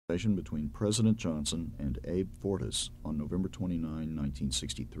Between President Johnson and Abe Fortas on November 29,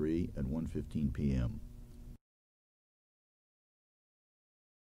 1963 at 1:15 p.m.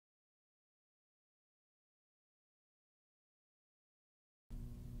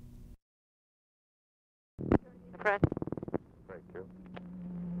 Press. Thank you.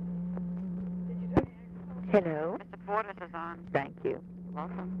 Hello. Mr. Fortas is on. Thank you. You're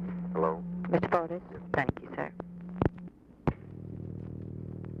welcome. Hello? Mr. Fortas? Thank you, sir.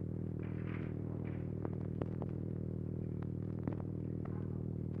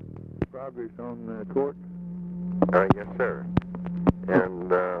 Progress on the court? Yes, sir.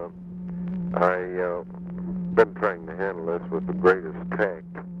 And I been trying to handle this with the greatest tact.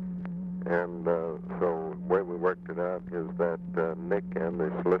 And so the way we worked it out is that Nick and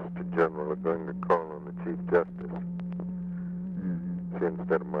the Solicitor General are going to call on the Chief Justice. See,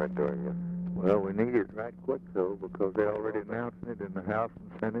 instead of my doing it. Well, we need it right quick, though, because they're already announcing it in the House and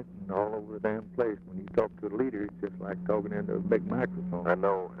Senate and all over the damn place. When you talk to a leader, it's just like talking into a big microphone. I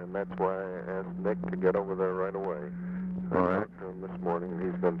know, and that's why I asked Nick to get over there right away. I talked to him this morning, and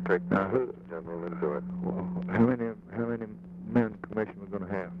he's going to take the Solicitor General and do it. Well, how many men commission we're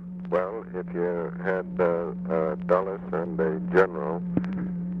going to have? Well, if you had Dulles and a general,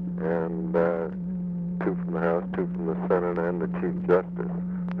 and two from the House, two from the Senate, and the Chief Justice.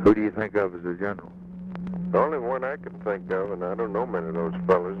 Who do you think of as the general? The only one I can think of, and I don't know many of those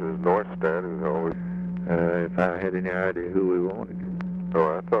fellas, is Norstad, who's always... If I had any idea who we wanted.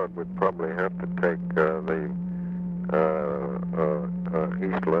 So I thought we'd probably have to take the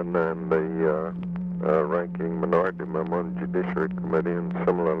Eastland and the ranking minority member on the Judiciary Committee, and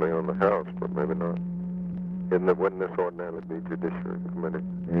similarly on the House, but maybe not. Wouldn't this ordinarily be Judiciary Committee?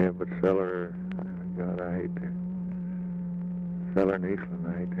 Yeah, but Seller, God, I hate to... Seller and Eastland,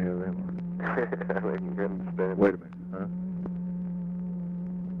 I hate to have them on. I think you understand. Wait a minute, huh?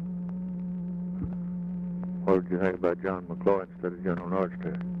 What would you think about John McCloy instead of General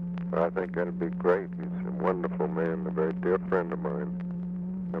Norstad? I think that'd be great. He's a wonderful man, a very dear friend of mine.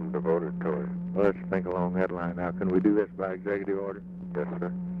 I'm devoted to him. Well, let's think along that line now. Can we do this by executive order? Yes,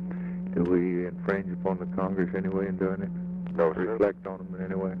 sir. Do we infringe upon the Congress anyway in doing it? No, sir. Reflect on them in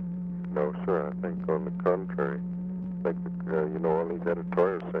any way? No, sir. I think on the contrary. I think, all these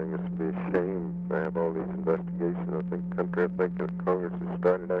editorials saying it's to be a shame to have all these investigations. I think that Congress has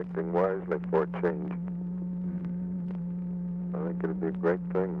started acting wisely for a change. I think it'd be a great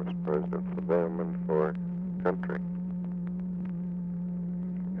thing, Mr. President, for them and for the country.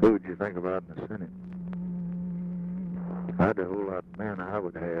 Who would you think about in the Senate? I had a whole lot of men I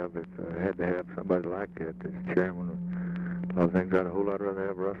would have if I had to have somebody like that as chairman of a lot of things. I'd a whole lot rather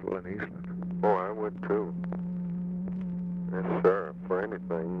have Russell and Eastland. Oh, I would too. Yes, sir, for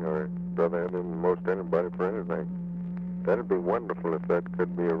anything, or rather than most anybody for anything. That'd be wonderful if that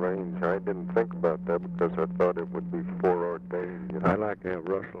could be arranged. I didn't think about that because I thought it would be foreordained. I'd like to have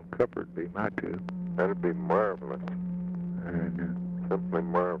Russell and Cuppard be my two. That'd be marvelous. And, simply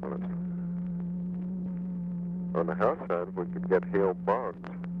marvelous. On the House side, we could get Hale Boggs.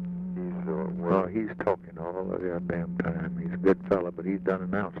 He's talking all the goddamn time. He's a good fella, but he's done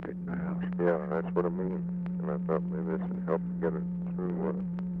announced it in the House. Yeah, that's what I mean. And I thought maybe this would help get it through.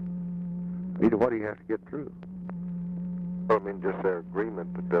 What do you have to get through? Well, I mean, just their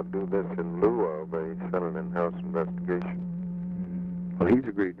agreement that they'll do this in lieu of a Senate and House investigation. Well, he's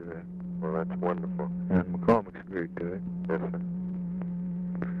agreed to that. Well, that's wonderful. And McCormick's agreed to it. Yes, sir.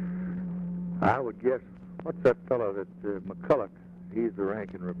 I would guess, what's that fellow that McCulloch? He's the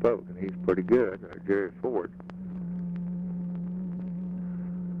ranking Republican. He's pretty good. Jerry Ford.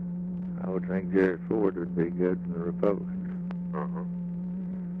 I would think Jerry Ford would be good from the Republicans. Uh-huh.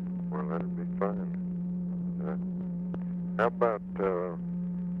 Well, that'd be fine. How about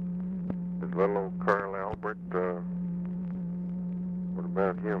this little old Carl Albert? What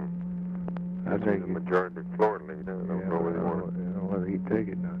about him? I think he's the majority floor leader. I don't know whether he'd take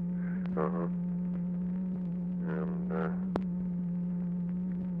it or not. Uh-huh. And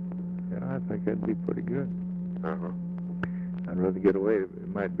yeah, I think that'd be pretty good. Uh-huh. I'd rather get away. It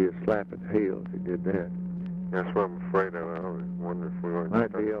might be a slap at Hale if he did that. That's what I'm afraid of. I wonder if we weren't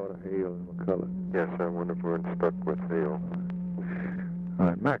might be out of Hale and McCulloch. Yes, I wonder if we weren't stuck with Hale. All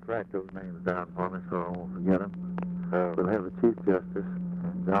right, Mike, write those names down for me so I won't forget them. We'll have the Chief Justice,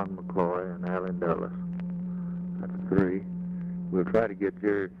 John McCloy, and Allen Dulles. That's 3. We'll try to get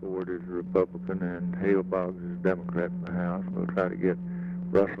Jerry Ford as a Republican and Hale Boggs as a Democrat in the House. We'll try to get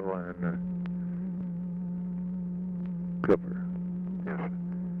Russell and Cooper. Yes.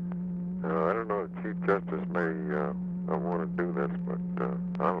 I don't know, the Chief Justice may not want to do this, but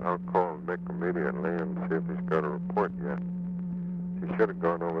I'll call Nick immediately and see if he's got a report yet. you should have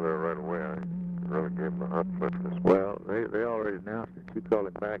gone over there right away. I really gave him a hot foot this morning. Well, they already announced it. You call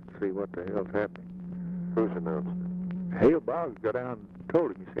him back and see what the hell's happening. Who's announced it? Hale Boggs got down and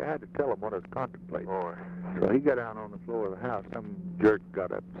told him. You see, I had to tell him what I was contemplating. Oh, So he got down on the floor of the house. Some jerk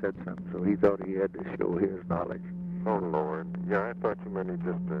got up and said something, so he thought he had to show his knowledge. oh, Lord. Yeah, I thought you meant he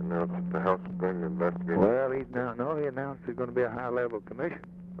just announced that the House was going to investigate. Well, he announced there's going to be a high-level commission.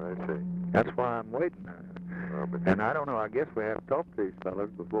 I see. That's why I'm waiting. But And I don't know. I guess we have to talk to these fellows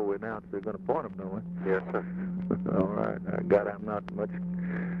before we announce they're going to appoint them, don't we? yes, sir. All right. I'm not much.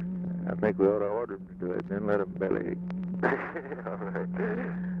 I think we ought to order them to do it, then let them bellyache. All right.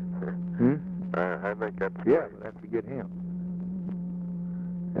 Hmm? I think that's Yeah, great. we'll have to get him.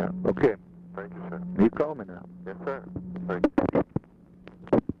 Yeah. Okay. Thank you, sir. You call me now. Yes, sir. Thank you.